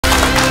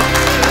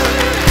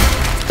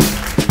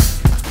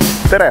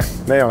tere,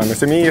 meie oleme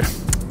Semir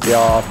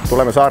ja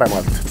tuleme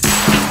Saaremaalt.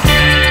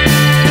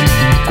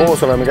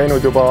 Koos oleme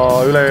käinud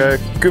juba üle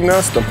 10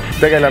 aasta.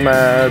 Tegeleme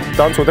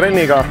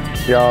tantsutrenniga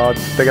ja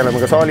tegeleme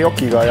ka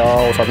saalijokiga ja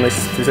osad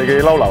meist isegi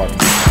laulavad.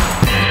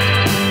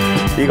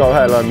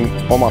 Igaühel on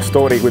oma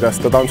story, kuidas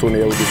ta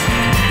tantsuni jõudis.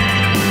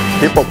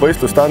 Hip-hop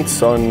võistlustants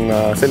on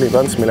selline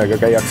tants, millega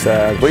käiakse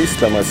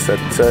võistlemas,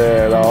 et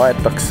seda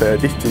aetakse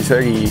tihti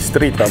segi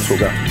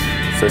street-tantsuga,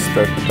 sest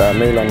et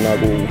meil on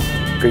nagu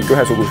kõik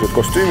ühesugused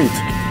kostüümid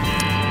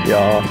ja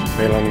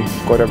meil on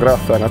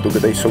koreograafia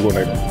natuke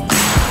teistsugune.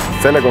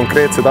 Selle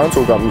konkreetse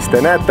tantsuga, mis te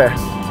näete,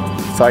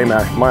 saime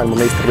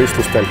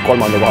maailmameistrivõistlustel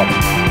 3. koha.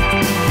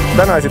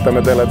 Täna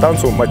esitame teile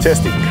tantsu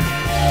Majestic.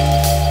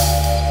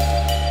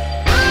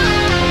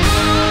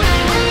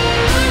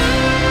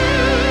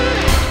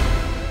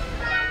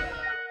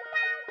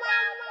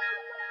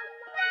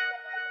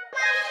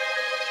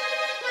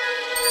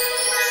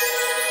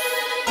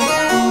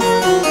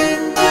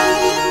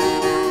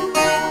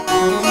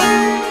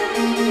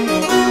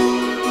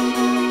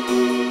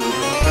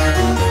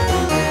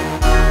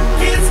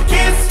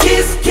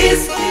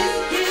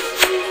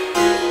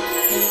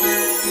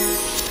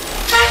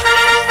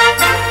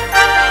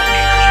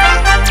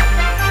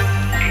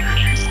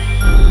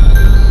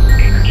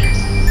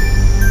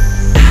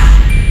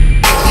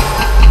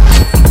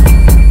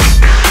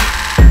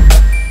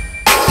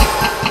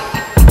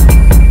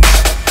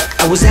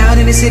 I was out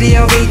in the city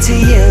of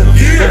ATL,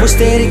 but was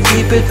steady,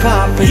 keep it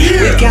poppin'.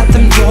 We got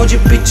them Georgia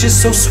bitches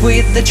so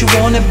sweet that you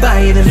wanna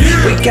buy them.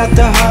 We got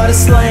the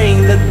hardest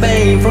slang that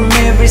bang from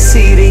every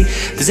city.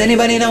 Does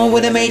anybody know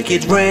where to make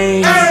it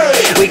rain?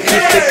 We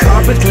keep the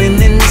carpet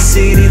clean in the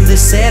city, the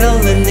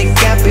settle in the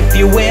gap. If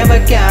you ever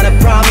got a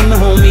problem,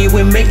 homie,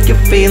 we make you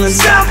feel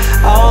inside.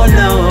 Oh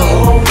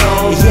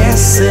no, yes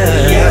sir.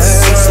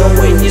 So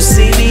when you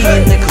see me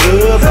in the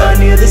club,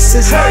 honey, this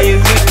is how you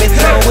grip me,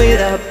 throw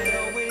it up.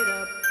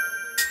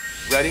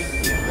 Ready?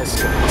 Yeah,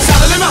 let's go.